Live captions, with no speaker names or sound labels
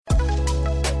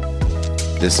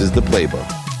This is the playbook.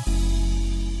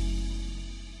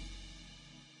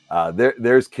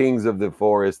 There's kings of the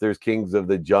forest, there's kings of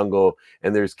the jungle,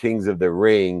 and there's kings of the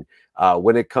ring.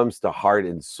 When it comes to heart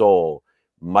and soul,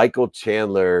 Michael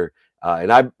Chandler,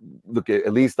 and I look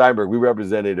at Lee Steinberg, we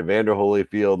represented Evander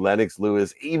Holyfield, Lennox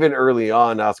Lewis, even early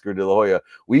on, Oscar De La Hoya.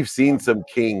 We've seen some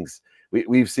kings.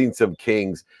 We've seen some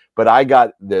kings, but I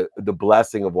got the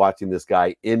blessing of watching this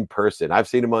guy in person. I've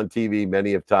seen him on TV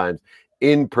many of times,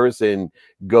 in person,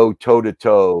 go toe to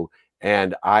toe.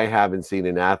 And I haven't seen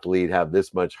an athlete have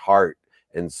this much heart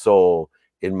and soul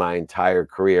in my entire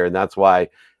career. And that's why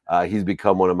he's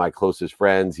become one of my closest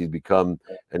friends. He's become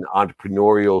an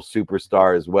entrepreneurial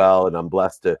superstar as well. And I'm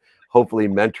blessed to hopefully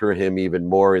mentor him even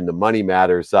more in the money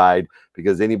matter side,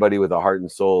 because anybody with a heart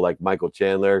and soul like Michael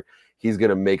Chandler, he's going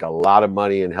to make a lot of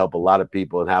money and help a lot of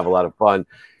people and have a lot of fun.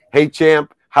 Hey,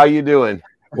 champ, how you doing?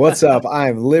 What's up?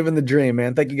 I'm living the dream,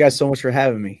 man. Thank you guys so much for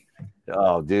having me.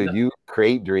 Oh, dude, you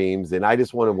create dreams. And I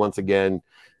just want to once again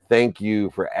thank you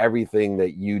for everything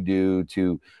that you do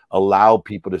to allow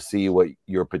people to see what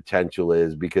your potential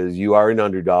is, because you are an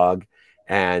underdog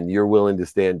and you're willing to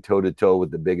stand toe to toe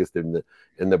with the biggest and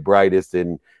the brightest.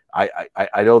 And I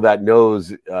know that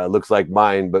nose looks like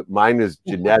mine, but mine is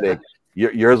genetic.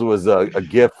 Yours was a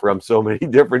gift from so many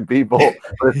different people,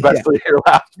 especially your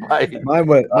last fight. Mine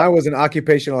was an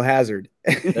occupational hazard.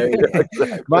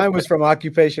 Mine was from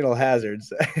occupational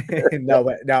hazards.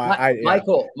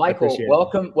 Michael,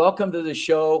 welcome to the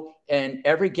show. And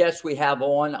every guest we have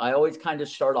on, I always kind of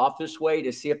start off this way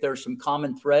to see if there's some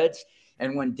common threads.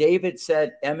 And when David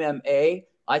said MMA,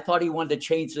 I thought he wanted to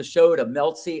change the show to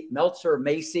Meltzer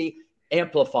Macy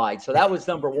Amplified. So that was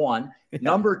number one.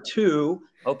 Number two,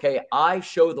 okay, I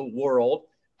show the world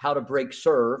how to break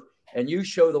serve, and you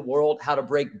show the world how to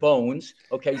break bones.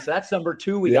 Okay, so that's number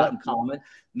two we got in common.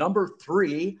 Number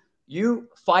three, you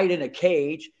fight in a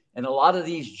cage, and a lot of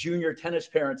these junior tennis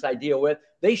parents I deal with,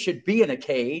 they should be in a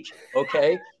cage.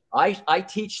 Okay, I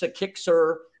teach the kick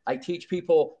serve. I teach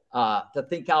people to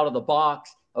think out of the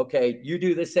box. Okay, you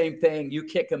do the same thing. You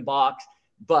kick and box.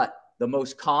 But the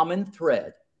most common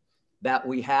thread that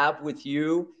we have with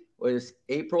you was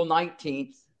April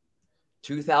 19th,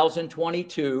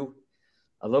 2022.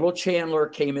 A little Chandler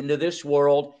came into this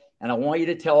world, and I want you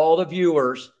to tell all the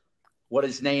viewers what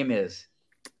his name is.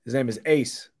 His name is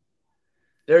Ace.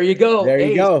 There you go. There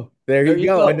you go. There you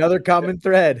go. Another common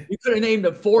thread. You could have named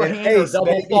him forehand or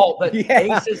double fault, but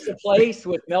Ace is the place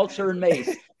with Meltzer and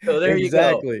Mace. So there you go.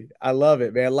 Exactly. I love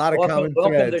it, man. A lot of common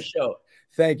threads. Welcome to the show.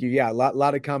 Thank you. Yeah, a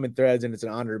lot of common threads, and it's an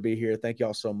honor to be here. Thank you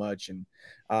all so much. And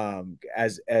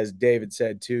as David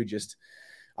said too, just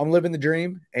I'm living the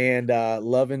dream and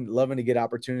loving to get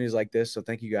opportunities like this. So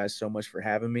thank you guys so much for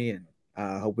having me, and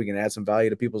hope we can add some value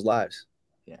to people's lives.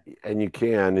 Yeah, and you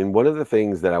can. And one of the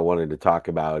things that I wanted to talk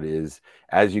about is,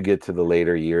 as you get to the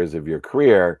later years of your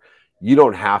career, you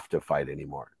don't have to fight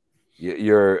anymore.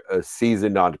 You're a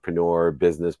seasoned entrepreneur,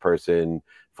 business person,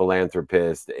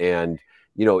 philanthropist, and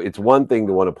it's one thing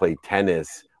to want to play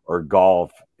tennis or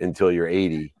golf until you're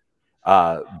 80.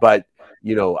 But,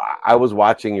 I was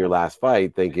watching your last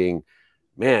fight thinking,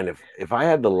 man, if I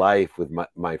had the life with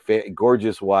my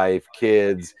gorgeous wife,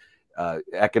 kids,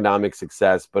 economic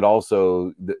success, but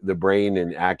also the brain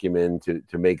and acumen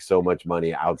to make so much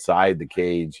money outside the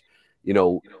cage,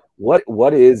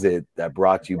 what is it that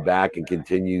brought you back and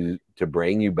continue to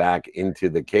bring you back into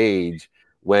the cage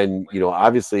when,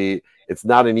 obviously it's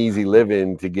not an easy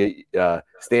living to get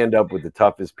stand up with the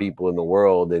toughest people in the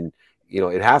world, and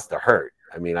it has to hurt.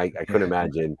 I mean, I couldn't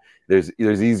imagine there's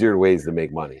easier ways to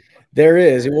make money. There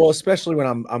is. Well, especially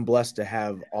when I'm blessed to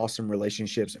have awesome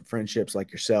relationships and friendships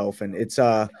like yourself. And it's,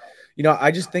 I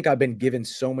just think I've been given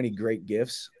so many great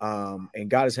gifts, and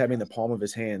God has had me in the palm of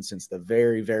his hand since the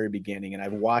very, very beginning. And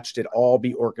I've watched it all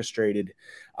be orchestrated.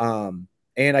 And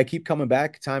I keep coming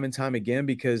back time and time again,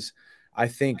 because I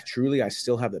think truly I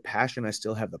still have the passion. I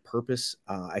still have the purpose.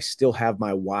 I still have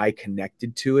my why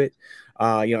connected to it.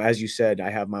 As you said, I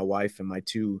have my wife and my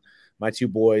two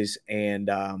boys, and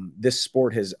this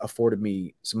sport has afforded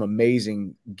me some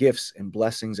amazing gifts and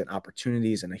blessings and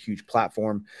opportunities and a huge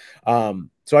platform.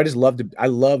 So I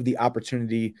love the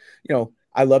opportunity.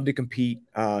 I love to compete.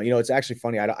 It's actually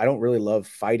funny. I don't really love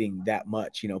fighting that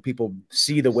much. People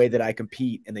see the way that I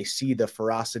compete, and they see the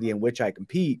ferocity in which I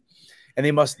compete, and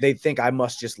they think I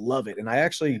must just love it. And I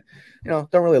actually,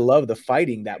 don't really love the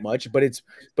fighting that much, but it's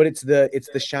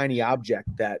the shiny object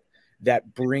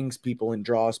that brings people and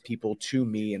draws people to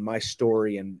me and my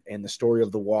story, and the story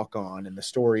of the walk on, and the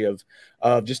story of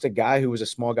just a guy who was a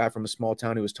small guy from a small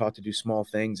town who was taught to do small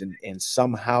things. And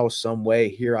somehow, some way,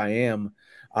 here I am.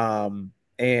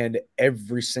 And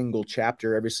every single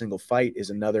chapter, every single fight is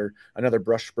another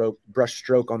brush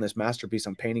stroke on this masterpiece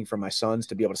I'm painting for my sons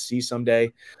to be able to see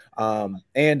someday.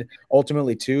 And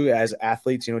ultimately, too, as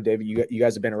athletes, David, you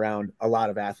guys have been around a lot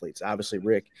of athletes. Obviously,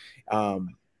 Rick,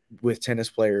 with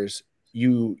tennis players,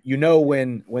 you know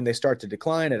when they start to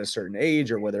decline at a certain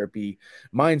age, or whether it be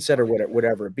mindset or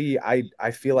whatever it be.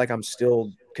 I feel like I'm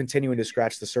still continuing to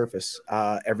scratch the surface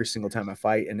every single time I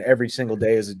fight, and every single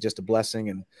day is just a blessing,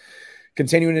 and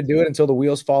continuing to do it until the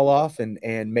wheels fall off,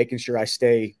 and making sure I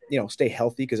stay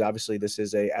healthy, because obviously this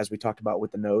is as we talked about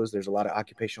with the nose, there's a lot of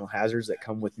occupational hazards that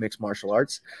come with mixed martial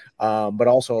arts, but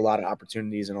also a lot of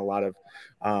opportunities and a lot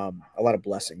of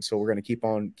blessings. So we're going to keep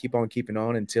on keeping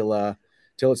on until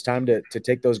it's time to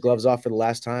take those gloves off for the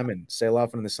last time and sail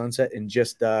off into the sunset, and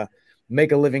just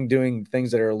make a living doing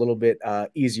things that are a little bit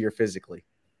easier physically.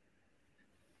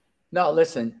 No,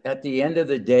 listen, at the end of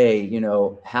the day,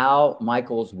 how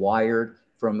Michael's wired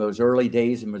from those early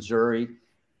days in Missouri,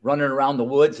 running around the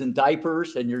woods in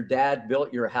diapers, and your dad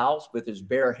built your house with his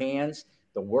bare hands,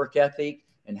 the work ethic,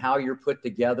 and how you're put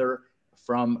together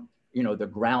from, the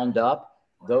ground up.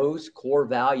 Those core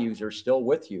values are still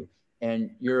with you.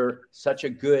 And you're such a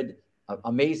good,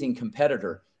 amazing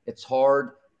competitor. It's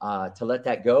hard to let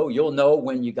that go. You'll know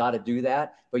when you got to do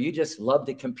that, but you just love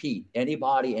to compete.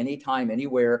 Anybody, anytime,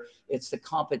 anywhere. It's the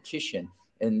competition.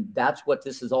 And that's what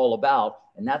this is all about.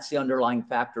 And that's the underlying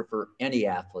factor for any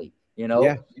athlete,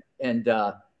 Yeah. And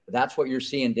that's what you're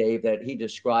seeing, Dave, that he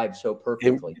described so And,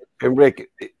 perfectly. and Rick,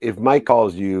 if Mike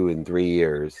calls you in 3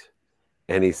 years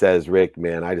and he says, Rick,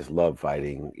 man, I just love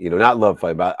fighting, not love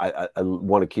fighting, but I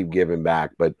want to keep giving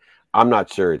back, but I'm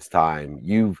not sure it's time.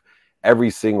 Every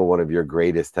single one of your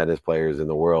greatest tennis players in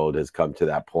the world has come to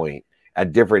that point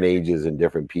at different ages and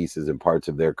different pieces and parts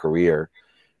of their career.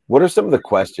 What are some of the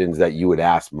questions that you would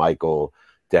ask Michael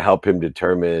to help him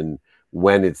determine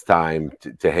when it's time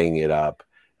to hang it up?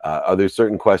 Are there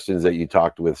certain questions that you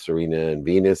talked with Serena and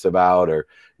Venus about, or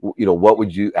what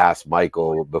would you ask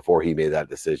Michael before he made that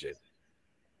decision?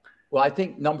 Well, I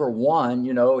think number one,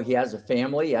 he has a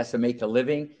family, he has to make a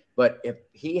living, but if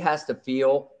he has to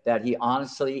feel that he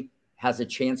honestly has a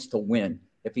chance to win,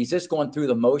 if he's just going through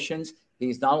the motions,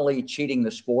 he's not only cheating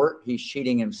the sport, he's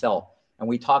cheating himself. And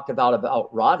we talked about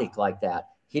Roddick like that.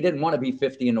 He didn't want to be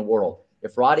 50 in the world.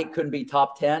 If Roddick couldn't be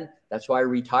top 10, that's why he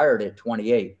retired at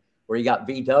 28, where you got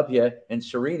VW and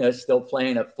Serena still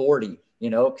playing at 40,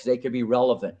 because they could be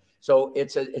relevant. So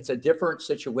it's a different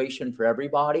situation for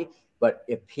everybody. But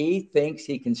if he thinks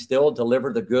he can still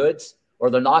deliver the goods or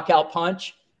the knockout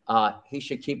punch, he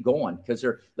should keep going, because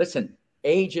listen,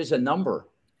 age is a number.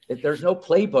 There's no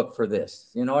playbook for this.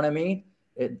 You know what I mean?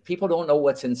 People don't know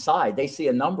what's inside. They see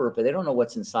a number, but they don't know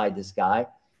what's inside this guy.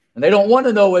 And they don't want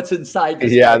to know what's inside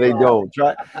this Yeah, guy, they Rob. don't.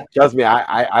 Trust me,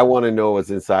 I want to know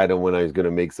what's inside him when I was going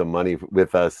to make some money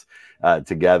with us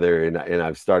together, and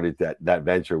I've started that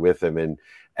venture with him, and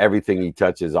everything he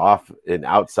touches off and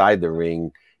outside the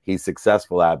ring, he's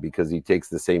successful at, because he takes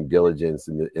the same diligence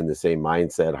and the same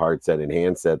mindset, heart set, and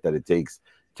handset that it takes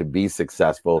to be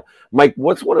successful. Mike,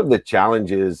 what's one of the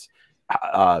challenges?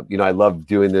 I love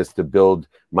doing this to build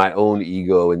my own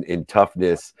ego and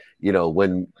toughness.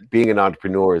 When being an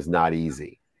entrepreneur is not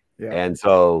easy, Yeah. and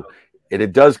so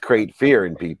it does create fear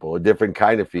in people, a different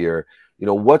kind of fear.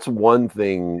 What's one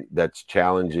thing that's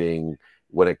challenging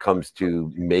when it comes to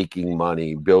making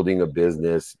money, building a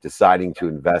business, deciding to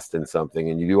invest in something,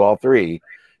 and you do all three,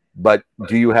 but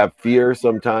do you have fear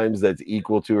sometimes that's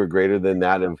equal to or greater than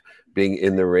that of being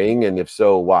in the ring? And if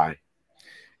so, why?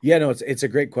 Yeah, no, it's a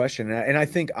great question, and I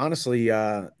think honestly,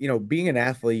 being an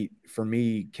athlete for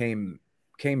me came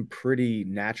pretty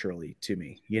naturally to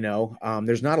me.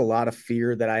 There's not a lot of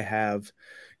fear that I have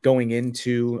going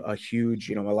into a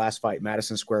huge, my last fight,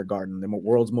 Madison Square Garden, the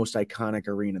world's most iconic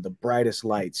arena, the brightest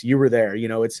lights. You were there.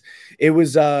 It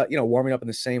was warming up in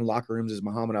the same locker rooms as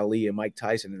Muhammad Ali and Mike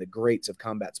Tyson and the greats of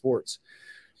combat sports.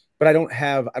 But I don't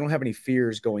have any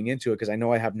fears going into it, because I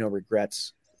know I have no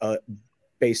regrets.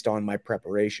 Based on my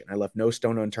preparation, I left no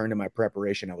stone unturned in my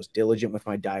preparation. I was diligent with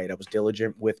my diet. I was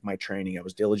diligent with my training. I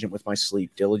was diligent with my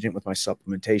sleep, diligent with my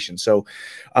supplementation. So,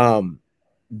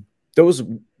 those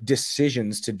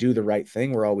decisions to do the right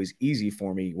thing were always easy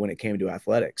for me when it came to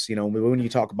athletics. When you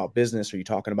talk about business, or you're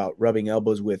talking about rubbing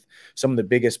elbows with some of the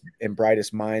biggest and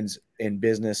brightest minds in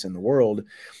business in the world,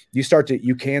 you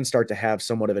can start to have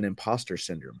somewhat of an imposter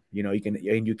syndrome.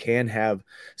 You can have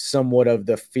somewhat of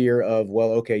the fear of,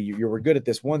 well, okay, you were good at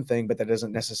this one thing, but that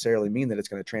doesn't necessarily mean that it's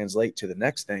going to translate to the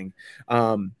next thing.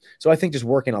 So I think just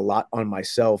working a lot on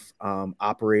myself,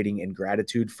 operating in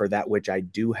gratitude for that which I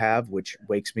do have, which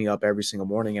wakes me up every single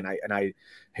morning morning, and I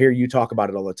hear you talk about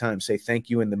it all the time. Say thank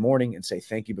you in the morning and say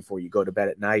thank you before you go to bed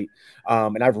at night.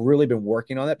 And I've really been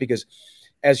working on that because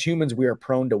as humans, we are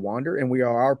prone to wander, and we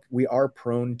are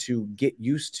prone to get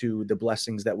used to the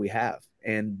blessings that we have,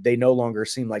 and they no longer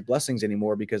seem like blessings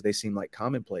anymore because they seem like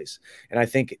commonplace. And I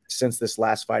think since this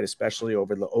last fight, especially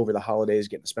over the holidays,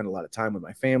 getting to spend a lot of time with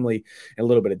my family and a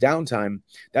little bit of downtime,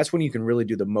 that's when you can really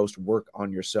do the most work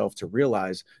on yourself to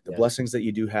realize the blessings that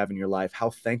you do have in your life, how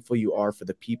thankful you are for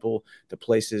the people, the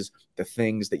places, the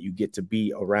things that you get to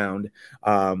be around,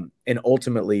 and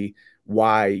ultimately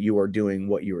why you are doing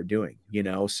what you are doing,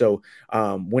 So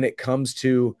when it comes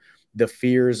to the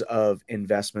fears of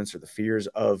investments or the fears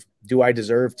of, do I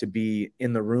deserve to be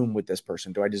in the room with this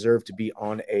person? Do I deserve to be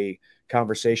on a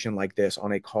conversation like this,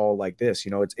 on a call like this?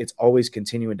 It's always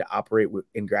continuing to operate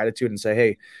in gratitude and say,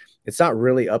 hey, it's not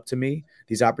really up to me.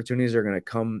 These opportunities are going to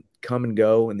come and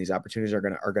go, and these opportunities are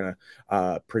going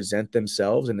to present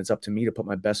themselves, and it's up to me to put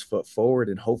my best foot forward.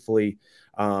 And hopefully,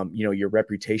 your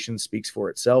reputation speaks for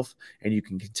itself, and you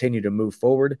can continue to move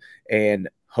forward and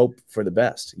hope for the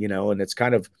best. And it's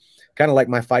kind of like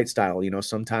my fight style.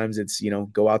 Sometimes it's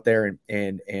go out there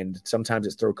and sometimes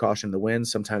it's throw caution to the wind.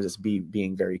 Sometimes it's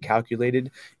being very calculated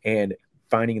and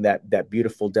finding that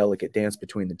beautiful, delicate dance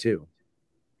between the two.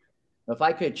 If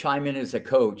I could chime in as a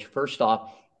coach, first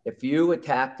off, if you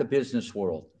attack the business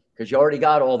world, because you already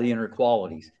got all the inner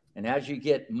qualities, and as you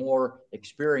get more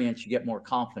experience, you get more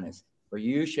confidence, or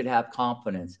you should have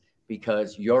confidence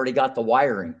because you already got the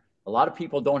wiring. A lot of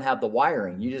people don't have the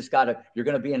wiring. You're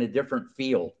going to be in a different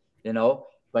field,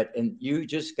 and you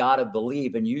just got to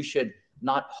believe, and you should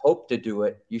not hope to do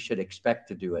it. You should expect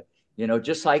to do it.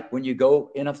 Just like when you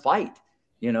go in a fight,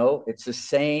 it's the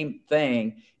same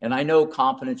thing. And I know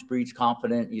confidence breeds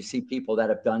confidence. You see people that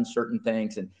have done certain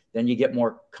things and then you get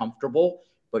more comfortable,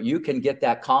 but you can get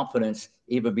that confidence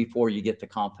even before you get the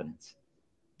confidence.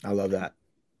 I love that.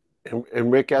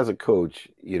 And Rick, as a coach,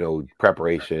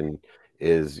 preparation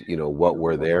is, what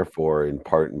we're there for in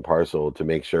part and parcel to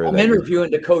make sure I'm that you're.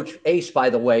 interviewing the coach Ace, by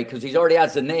the way, because he's already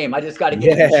has the name. I just got to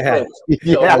get him Yeah,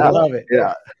 straight. So I Yeah, love it.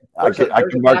 yeah. there's a I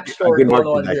there's a can mark backstory going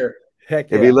you on that. here.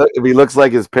 Heck If yeah. if he looks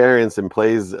like his parents and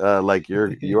plays like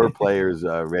your players,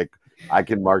 Rick, I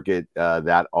can market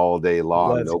that all day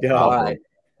long, Let's no All go. right. problem. All right.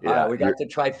 Yeah, We got the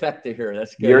trifecta here.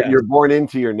 That's good. Yes. you're born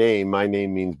into your name. My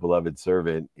name means beloved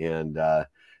servant, and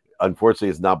unfortunately,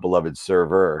 it's not beloved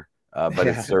server, but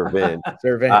it's Yeah. servant.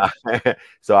 Servant. Uh,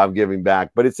 so I'm giving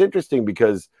back. But it's interesting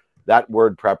because that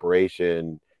word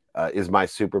preparation is my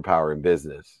superpower in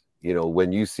business.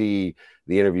 When you see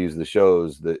the interviews, the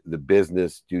shows, the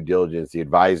business due diligence, the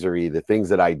advisory, the things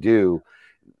that I do,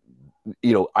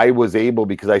 I was able,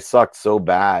 because I sucked so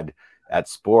bad at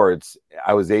sports,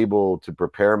 I was able to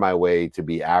prepare my way to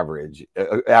be average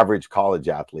college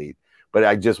athlete. But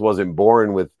I just wasn't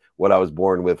born with what I was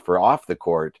born with for off the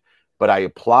court. But I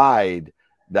applied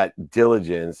that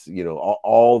diligence,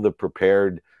 all the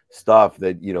prepared stuff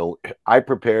that, I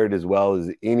prepared as well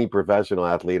as any professional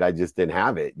athlete. I just didn't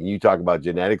have it. And you talk about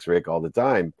genetics, Rick, all the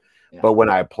time. Yeah. But when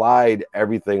I applied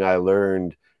everything I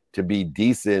learned to be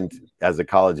decent as a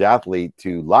college athlete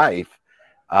to life,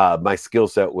 my skill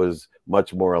set was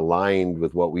much more aligned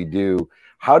with what we do.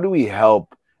 How do we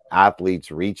help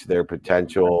athletes reach their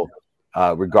potential,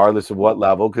 regardless of what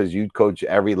level? Because you coach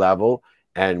every level,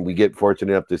 and we get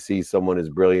fortunate enough to see someone as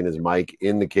brilliant as Mike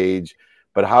in the cage.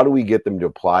 But how do we get them to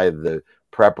apply the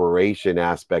preparation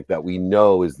aspect that we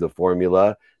know is the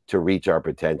formula to reach our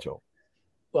potential?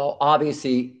 Well,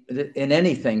 obviously, in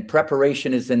anything,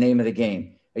 preparation is the name of the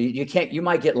game. You can't. You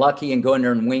might get lucky and go in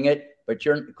there and wing it, but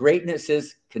your greatness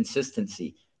is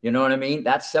consistency. You know what I mean?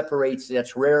 That separates.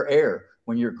 That's rare air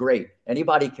when you're great.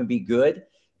 Anybody can be good,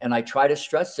 and I try to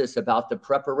stress this about the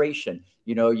preparation.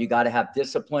 You got to have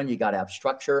discipline. You got to have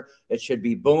structure. It should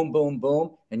be boom, boom,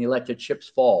 boom, and you let the chips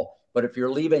fall. But if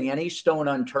you're leaving any stone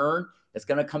unturned, it's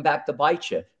going to come back to bite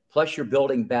you. Plus, you're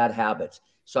building bad habits.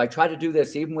 So I try to do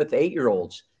this even with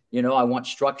 8-year-olds. I want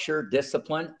structure,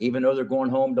 discipline, even though they're going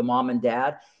home to mom and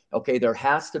dad. Okay, there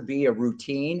has to be a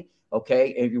routine. Okay,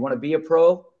 if you want to be a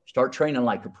pro, start training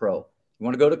like a pro. You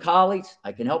want to go to college?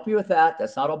 I can help you with that.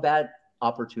 That's not a bad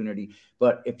opportunity.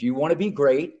 But if you want to be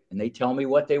great and they tell me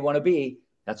what they want to be,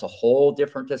 that's a whole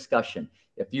different discussion.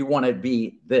 If you want to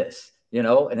be this,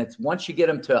 and it's once you get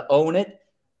them to own it,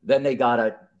 then they got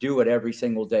to do it every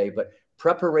single day. But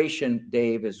preparation,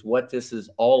 Dave, is what this is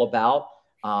all about.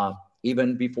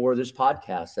 Even before this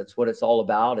podcast, that's what it's all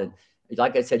about. And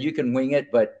like I said, you can wing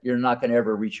it, but you're not going to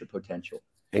ever reach your potential.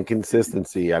 And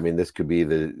consistency. I mean, this could be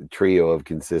the trio of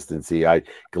consistency. I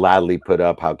gladly put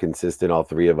up how consistent all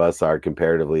three of us are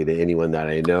comparatively to anyone that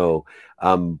I know.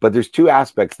 But there's two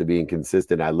aspects to being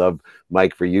consistent. I love,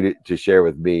 Mike, for you to share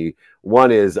with me. One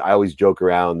is I always joke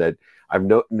around that I've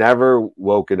never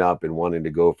woken up and wanted to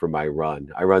go for my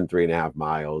run. I run 3.5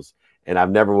 miles, and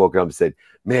I've never woken up and said,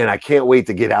 man, I can't wait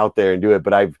to get out there and do it.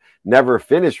 But I've never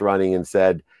finished running and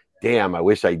said, damn, I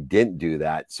wish I didn't do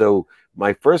that. So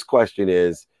my first question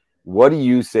is, what do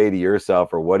you say to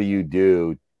yourself, or what do you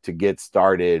do to get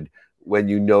started when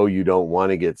you know you don't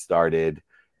want to get started,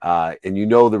 and you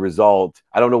know the result?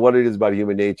 I don't know what it is about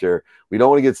human nature. We don't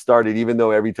want to get started, even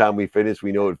though every time we finish,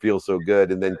 we know it feels so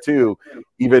good. And then two,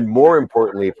 even more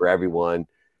importantly for everyone,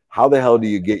 how the hell do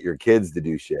you get your kids to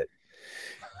do shit?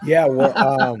 Yeah,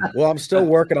 well, I'm still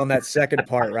working on that second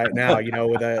part right now,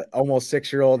 with a almost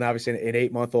 6-year-old and obviously an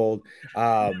 8-month-old.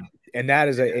 And that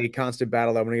is a constant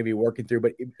battle that I'm going to be working through.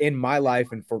 But in my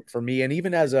life, and for me, and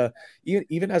even as a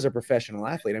professional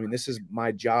athlete, I mean, this is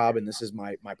my job and this is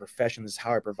my profession. This is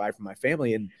how I provide for my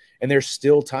family. And there's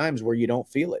still times where you don't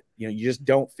feel it. You just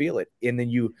don't feel it. And then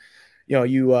you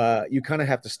kind of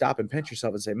have to stop and pinch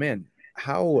yourself and say, man,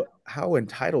 how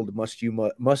entitled must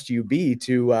you be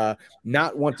to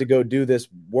not want to go do this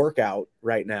workout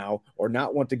right now, or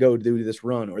not want to go do this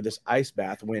run or this ice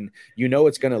bath, when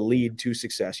it's going to lead to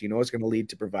success, it's going to lead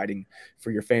to providing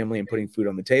for your family and putting food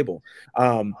on the table.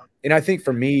 And I think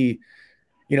for me,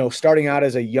 starting out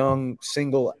as a young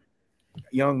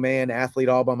man athlete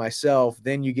all by myself,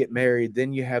 then you get married,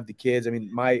 then you have the kids. I mean,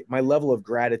 my level of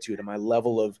gratitude and my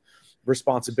level of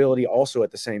responsibility also at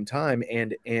the same time,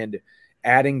 and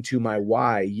adding to my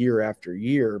why year after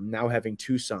year, now having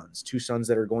two sons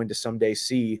that are going to someday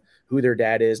see who their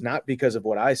dad is, not because of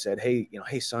what I said. Hey,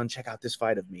 hey son, check out this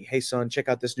fight of me. Hey son, check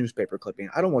out this newspaper clipping.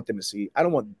 I don't want them to see, I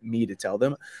don't want me to tell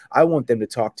them. I want them to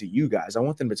talk to you guys. I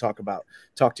want them to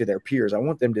talk to their peers. I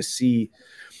want them to see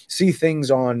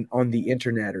things on the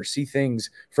internet, or see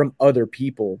things from other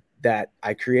people, that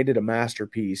I created a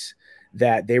masterpiece,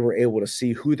 that they were able to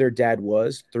see who their dad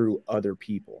was through other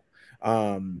people.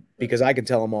 Because I can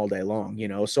tell them all day long.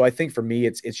 So I think for me,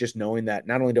 it's just knowing that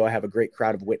not only do I have a great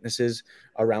crowd of witnesses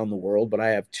around the world, but I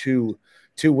have two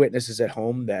witnesses at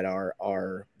home that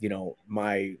are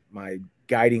my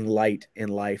guiding light in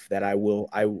life, that I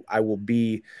will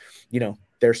be,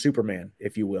 their Superman,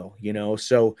 if you will.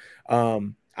 So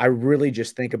I really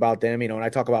just think about them, and I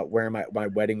talk about wearing my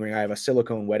wedding ring. I have a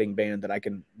silicone wedding band that I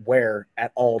can wear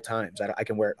at all times. I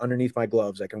can wear it underneath my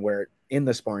gloves. I can wear it in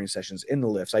the sparring sessions, in the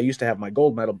lifts. I used to have my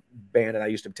gold medal band, and I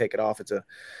used to take it off. It's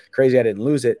crazy I didn't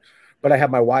lose it, but I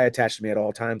have my Y attached to me at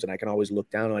all times, and I can always look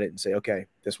down on it and say, okay,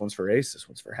 this one's for Ace, this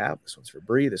one's for Hap, this one's for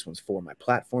Bree, this one's for my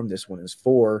platform, this one is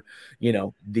for,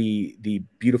 the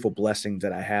beautiful blessings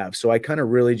that I have. So I kind of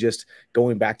really just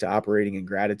going back to operating in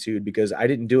gratitude, because I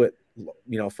didn't do it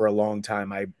for a long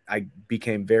time. I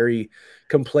became very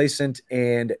complacent,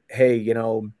 and hey,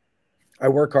 I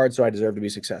work hard, so I deserve to be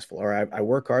successful, or I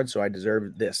work hard, so I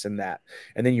deserve this and that.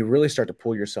 And then you really start to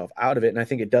pull yourself out of it. And I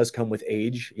think it does come with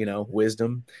age,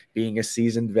 wisdom, being a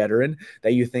seasoned veteran,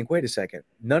 that you think, wait a second,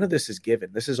 none of this is given.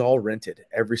 This is all rented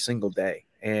every single day.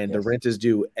 And the Yes. rent is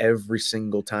due every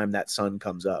single time that sun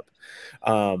comes up.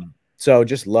 So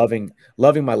just loving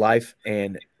my life,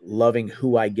 and loving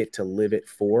who I get to live it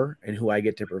for, and who I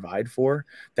get to provide for.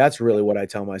 That's really what I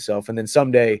tell myself. And then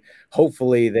someday,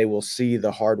 hopefully, they will see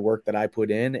the hard work that I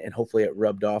put in, and hopefully it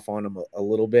rubbed off on them a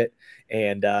little bit,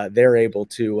 and they're able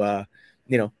to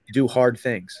do hard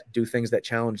things, do things that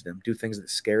challenge them, do things that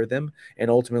scare them,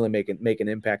 and ultimately make an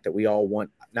impact that we all want,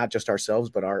 not just ourselves,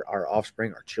 but our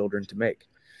offspring, our children, to make.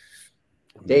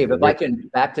 Dave, Man, if I can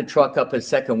back the truck up a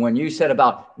second, when you said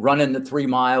about running the 3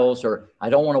 miles, or I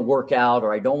don't want to work out,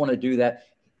 or I don't want to do that,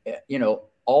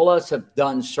 all us have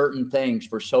done certain things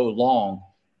for so long.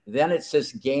 Then it's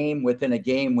this game within a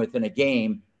game within a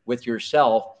game with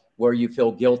yourself, where you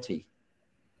feel guilty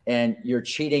and you're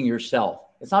cheating yourself.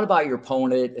 It's not about your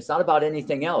opponent. It's not about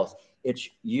anything else. It's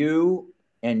you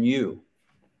and you.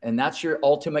 And that's your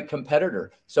ultimate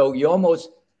competitor. So you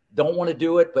almost don't want to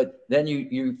do it, but then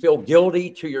you feel guilty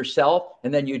to yourself,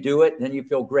 and then you do it, and then you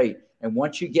feel great. And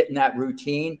once you get in that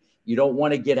routine, you don't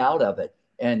want to get out of it.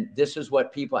 And this is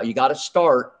what you got to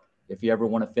start if you ever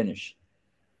want to finish.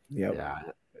 Yep. yeah,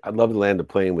 I'd love to land a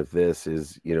plane with this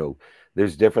is,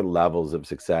 there's different levels of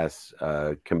success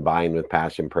combined with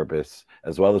passion, purpose,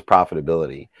 as well as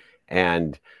profitability.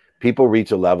 And people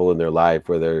reach a level in their life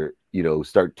where they're,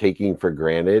 start taking for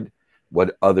granted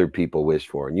what other people wish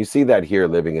for. And you see that here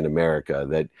living in America,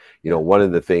 that, Yeah. one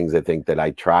of the things I think that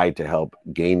I try to help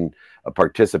gain a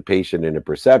participation and a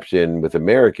perception with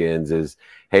Americans is,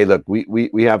 hey, look,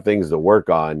 we have things to work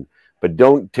on, but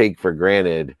don't take for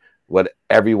granted what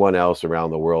everyone else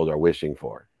around the world are wishing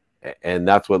for. And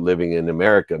that's what living in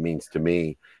America means to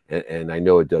me. And I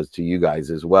know it does to you guys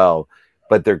as well.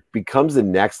 But there becomes the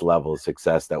next level of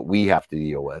success that we have to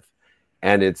deal with.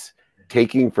 And it's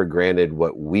taking for granted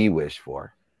what we wish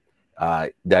for.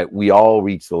 That we all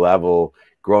reach the level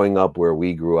growing up where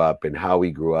we grew up and how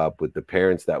we grew up with the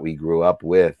parents that we grew up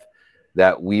with,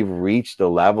 that we've reached a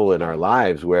level in our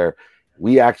lives where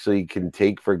we actually can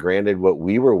take for granted what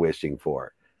we were wishing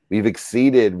for. We've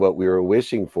exceeded what we were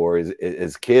wishing for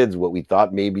as kids, what we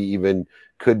thought maybe even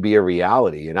could be a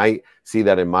reality. And I see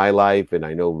that in my life. And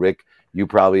I know, Rick, you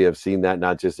probably have seen that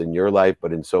not just in your life,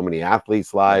 but in so many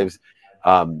athletes' lives.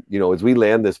 As we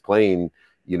land this plane,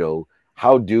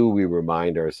 how do we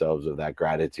remind ourselves of that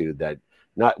gratitude, that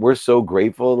not we're so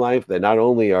grateful in life that not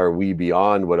only are we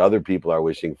beyond what other people are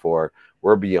wishing for,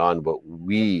 we're beyond what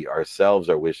we ourselves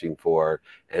are wishing for.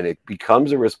 And it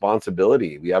becomes a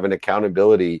responsibility. We have an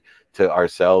accountability to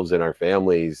ourselves and our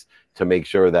families to make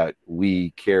sure that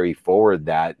we carry forward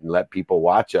that and let people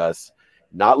watch us,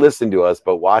 not listen to us,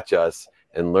 but watch us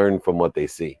and learn from what they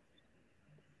see.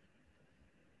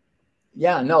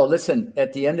 Yeah, no, listen,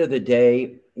 at the end of the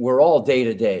day, we're all day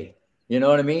to day. You know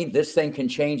what I mean? This thing can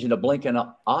change in a blink of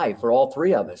an eye for all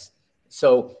three of us.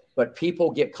 So, but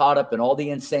people get caught up in all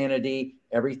the insanity,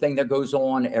 everything that goes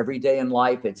on every day in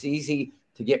life. It's easy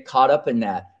to get caught up in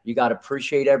that. You got to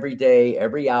appreciate every day,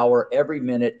 every hour, every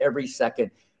minute, every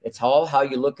second. It's all how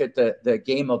you look at the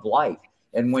game of life.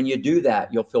 And when you do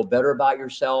that, you'll feel better about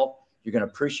yourself. You're going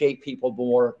to appreciate people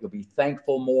more. You'll be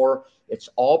thankful more. It's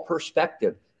all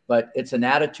perspective, but it's an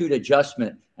attitude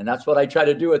adjustment. And that's what I try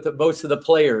to do with most of the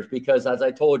players, because as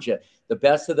I told you, the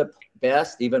best of the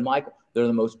best, even Michael, they're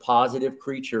the most positive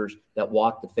creatures that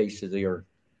walk the face of the earth.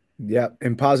 Yeah,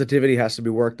 and positivity has to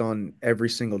be worked on every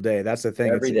single day. That's the thing.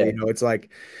 It's Every day. A it's lot like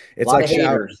of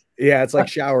shower. haters. Yeah, it's like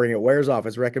showering. It wears off.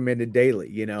 It's recommended daily.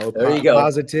 There you go.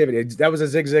 Positivity. That was a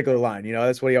Zig Ziglar line.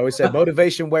 That's what he always said.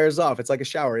 Motivation wears off. It's like a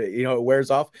shower. It wears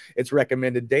off. It's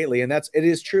recommended daily, and it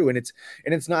is true. And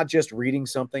it's not just reading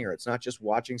something, or it's not just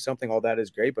watching something. All that is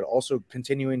great, but also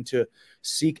continuing to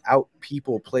seek out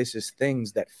people, places,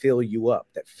 things that fill you up,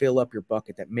 that fill up your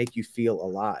bucket, that make you feel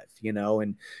alive.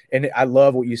 And I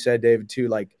love what you said, David, too.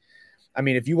 Like, I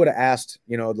mean, if you would have asked,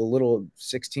 the little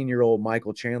 16-year-old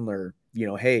Michael Chandler,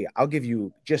 hey, I'll give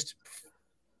you just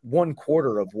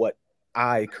 1/4 of what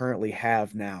I currently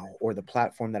have now, or the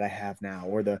platform that I have now,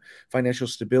 or the financial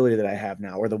stability that I have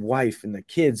now, or the wife and the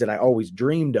kids that I always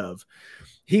dreamed of,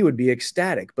 he would be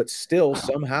ecstatic. But still,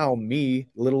 somehow, me,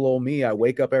 little old me, I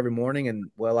wake up every morning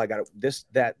and, well, I got this,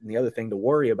 that, and the other thing to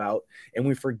worry about. And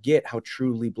we forget how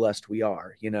truly blessed we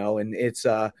are, and it's,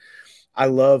 I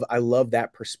love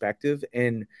that perspective.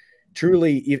 And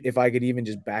truly, if I could even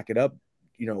just back it up,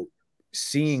 you know,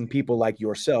 seeing people like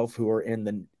yourself who are in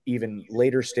the even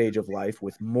later stage of life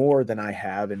with more than I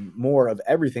have and more of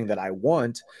everything that I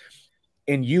want,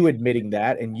 and you admitting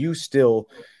that, and you still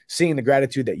seeing the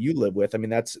gratitude that you live with. I mean,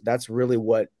 that's really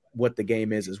what the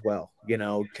game is as well.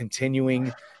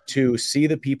 Continuing to see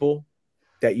the people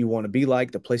that you want to be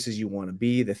like, the places you want to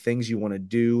be, the things you want to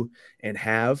do and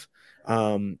have,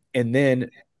 and then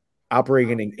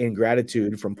operating in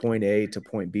gratitude from point A to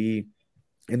point B.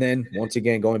 And then once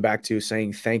again, going back to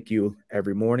saying thank you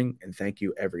every morning and thank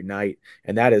you every night.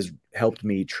 And that has helped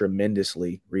me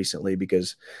tremendously recently,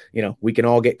 because, we can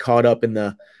all get caught up in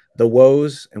the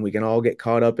woes, and we can all get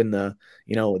caught up in the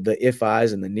if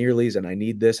I's and the nearlies, and I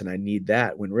need this and I need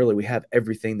that, when really we have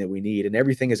everything that we need, and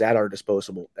everything is at our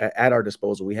disposal.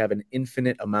 We have an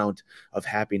infinite amount of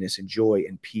happiness and joy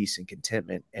and peace and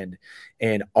contentment,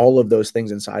 and all of those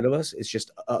things inside of us. It's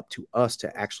just up to us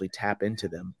to actually tap into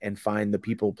them and find the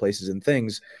people, places, and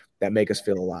things that make us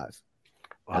feel alive.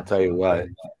 I'll tell you what,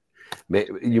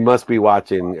 you must be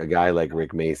watching a guy like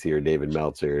Rick Macy or David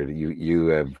Meltzer. You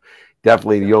have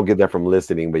definitely, you don't get that from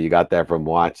listening, but you got that from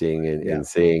watching Yeah. and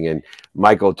seeing. And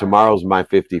Michael, tomorrow's my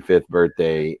 55th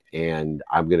birthday, and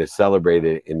I'm going to celebrate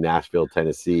it in Nashville,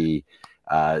 Tennessee,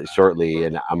 shortly.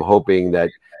 And I'm hoping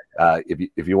that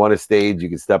if you want to stage, you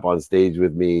can step on stage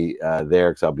with me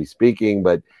there, because I'll be speaking.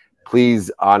 But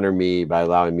please honor me by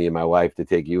allowing me and my wife to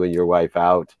take you and your wife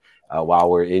out while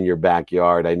we're in your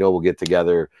backyard. I know we'll get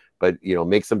together, but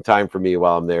make some time for me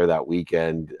while I'm there that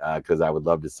weekend, because I would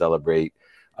love to celebrate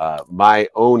my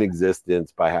own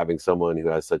existence by having someone who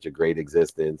has such a great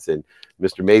existence. And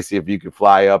Mr. Macy, if you could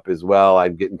fly up as well,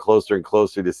 I'm getting closer and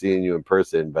closer to seeing you in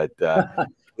person. But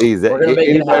Please, We're gonna make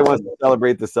it anybody wants happen. to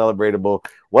celebrate the celebratable.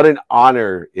 What an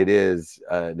honor it is,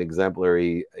 an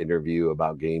exemplary interview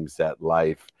about game, set,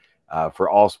 life for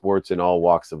all sports and all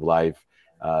walks of life.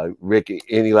 Rick,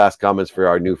 any last comments for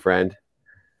our new friend?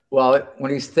 Well,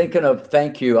 when he's thinking of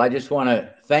thank you, I just want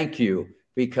to thank you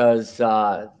because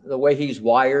the way he's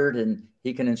wired and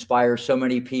he can inspire so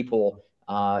many people,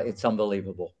 it's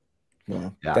unbelievable.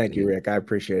 Well, Yeah, thank you, Rick. I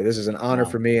appreciate it. This is an honor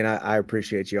Wow. for me, and I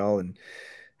appreciate y'all. And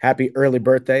happy early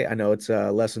birthday. I know it's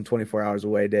less than 24 hours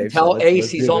away, And Dave. So tell let's Ace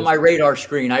do he's on this. my radar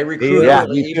screen. I He recruit is. yeah,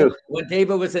 early. me Even too. when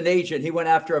David was an agent, he went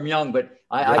after him young, but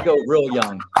I Yeah, go real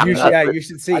young. You You should, know, yeah, you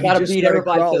should see. I He got to just beat started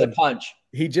everybody to the crawling. punch.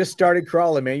 He just started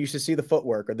crawling, man. You should see the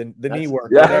footwork or the knee That's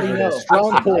work or I yeah, already whatever it is. know. I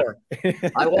Strong see that. core.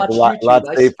 I a watch YouTube. lot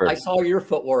I safer. saw your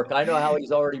footwork. I know how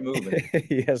he's already moving.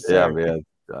 Yes, Yeah, sir. man.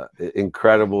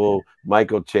 Incredible.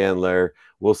 Michael Chandler.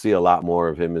 We'll see a lot more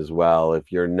of him as well.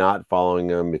 If you're not following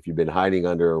him, if you've been hiding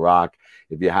under a rock,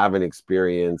 if you haven't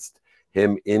experienced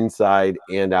him inside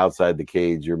and outside the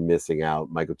cage, you're missing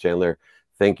out. Michael Chandler,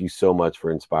 thank you so much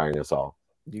for inspiring us all.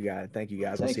 You got it. Thank you,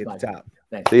 guys. I'll see Thanks, you at Mike. the top.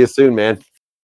 Thanks. See you soon, man.